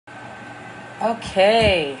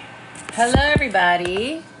Okay. Hello,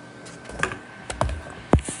 everybody.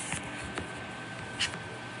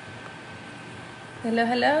 Hello,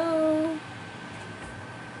 hello.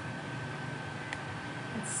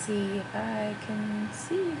 Let's see if I can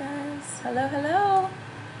see you guys. Hello, hello.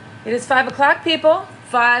 It is 5 o'clock, people.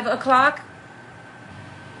 5 o'clock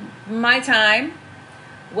my time.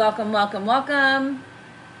 Welcome, welcome, welcome.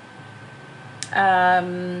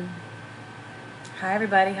 Hi,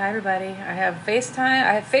 everybody. Hi, everybody. I have FaceTime.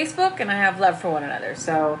 I have Facebook, and I have Love for One Another.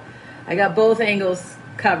 So I got both angles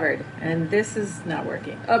covered, and this is not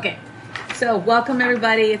working. Okay. So welcome,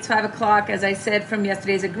 everybody. It's 5 o'clock, as I said from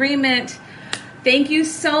yesterday's agreement. Thank you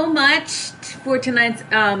so much for tonight's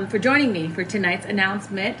for joining me for tonight's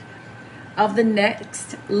announcement of the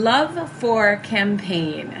next Love for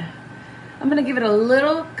campaign. I'm going to give it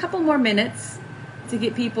a couple more minutes to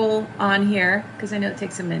get people on here because I know it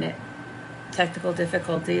takes a minute. Technical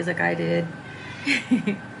difficulties like I did.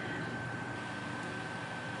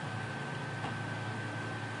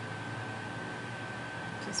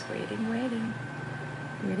 Just waiting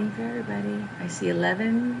for everybody. I see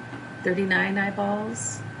 11:39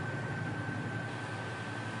 eyeballs.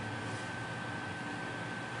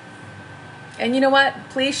 And you know what?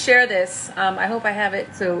 Please share this. I hope I have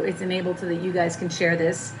it so it's enabled so that you guys can share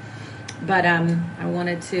this. But I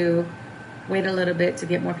wanted to wait a little bit to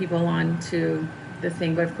get more people on to the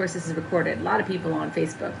thing. But of course, this is recorded. A lot of people on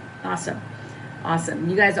Facebook. Awesome.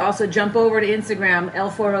 You guys also jump over to Instagram.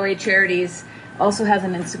 L408 Charities also has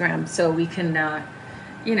an Instagram, so we can,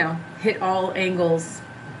 hit all angles.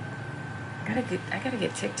 I gotta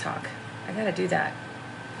get TikTok. I gotta do that.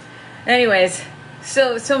 Anyways,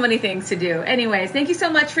 so many things to do. Anyways, thank you so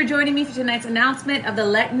much for joining me for tonight's announcement of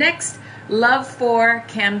the next Love for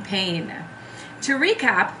campaign. To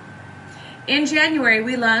recap, in January,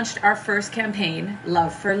 we launched our first campaign,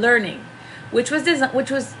 Love for Learning, I'm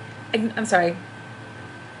sorry,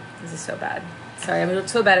 this is so bad. Sorry, I'm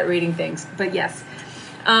so bad at reading things, but yes.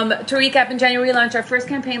 To recap, in January, we launched our first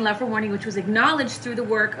campaign, Love for Learning, which was acknowledged through the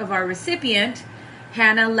work of our recipient,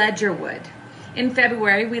 Hannah Ledgerwood. In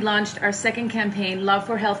February, we launched our second campaign, Love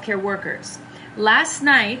for Healthcare Workers. Last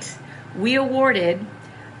night, we awarded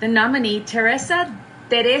the nominee, Teresa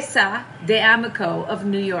de Amico of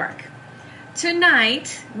New York.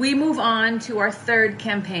 Tonight, we move on to our third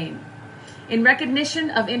campaign. In recognition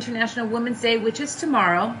of International Women's Day, which is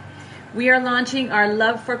tomorrow, we are launching our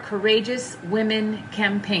Love for Courageous Women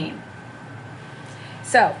campaign.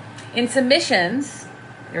 So, in submissions,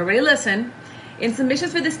 everybody listen, in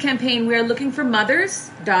submissions for this campaign, we are looking for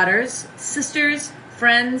mothers, daughters, sisters,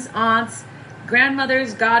 friends, aunts,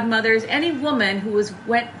 grandmothers, godmothers, any woman who has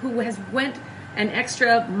went an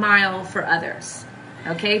extra mile for others.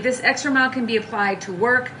 Okay, this extra mile can be applied to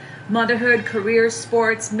work, motherhood, careers,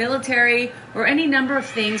 sports, military, or any number of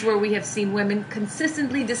things where we have seen women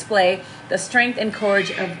consistently display the strength and courage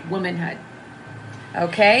of womanhood.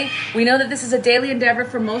 Okay, we know that this is a daily endeavor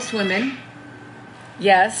for most women.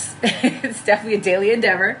 Yes, it's definitely a daily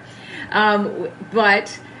endeavor.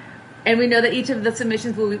 And we know that each of the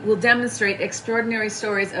submissions will demonstrate extraordinary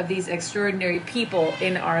stories of these extraordinary people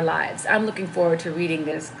in our lives. I'm looking forward to reading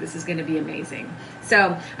this. This is going to be amazing.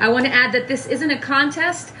 So I want to add that this isn't a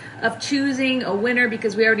contest of choosing a winner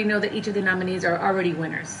because we already know that each of the nominees are already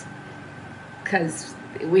winners. Because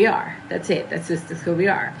we are. That's it. That's who we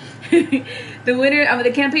are. The winner of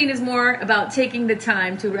the campaign is more about taking the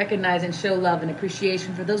time to recognize and show love and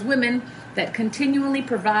appreciation for those women that continually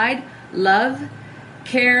provide love,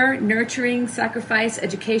 care, nurturing, sacrifice,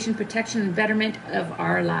 education, protection, and betterment of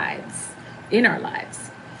our lives, in our lives.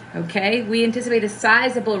 Okay, we anticipate a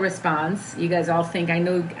sizable response. You guys all think, I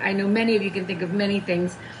know many of you can think of many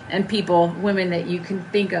things and people, women that you can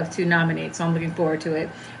think of to nominate, so I'm looking forward to it.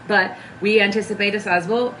 But we anticipate a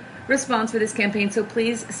sizable response for this campaign, so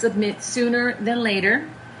please submit sooner than later.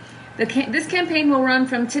 This campaign will run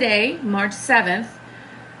from today, March 7th,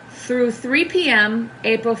 through 3 p.m.,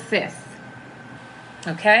 April 5th.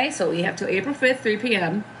 Okay, so we have till April 5th, 3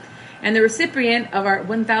 p.m. And the recipient of our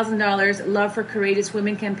 $1,000 Love for Courageous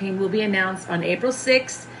Women campaign will be announced on April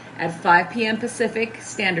 6th at 5 p.m. Pacific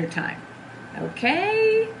Standard Time.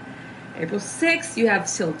 Okay, April 6th, you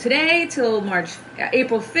have till today, till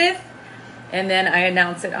April 5th, and then I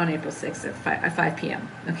announce it on April 6th at 5 p.m.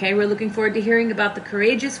 Okay, we're looking forward to hearing about the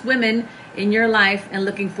courageous women in your life and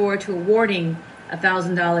looking forward to awarding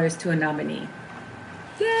 $1,000 to a nominee.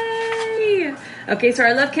 Yay! Okay, so our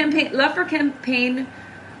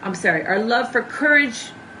our Love for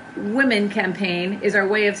Courage Women campaign is our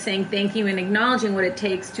way of saying thank you and acknowledging what it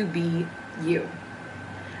takes to be you.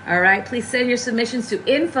 All right, please send your submissions to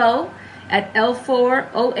info at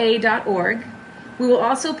l4oa.org. We will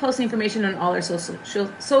also post information on all our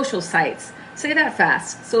social sites. Say that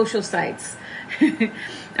fast, social sites.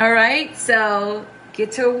 All right, so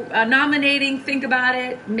get to nominating, think about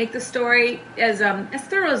it, make the story as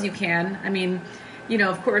thorough as you can. I mean,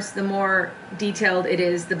 of course, the more detailed it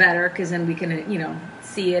is, the better, because then we can,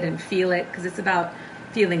 see it and feel it, because it's about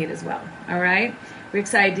feeling it as well. All right, we're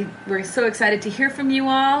excited. We're so excited to hear from you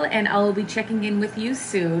all, and I will be checking in with you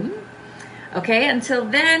soon. Okay, until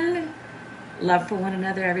then, love for one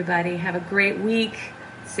another, everybody. Have a great week.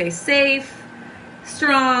 Stay safe,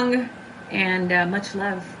 strong, and much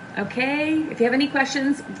love. Okay, if you have any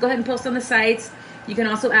questions, go ahead and post on the sites. You can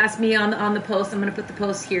also ask me on the post. I'm going to put the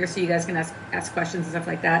post here so you guys can ask questions and stuff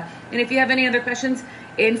like that. And if you have any other questions,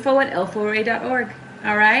 info@l4a.org.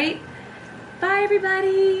 All right, bye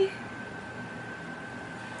everybody.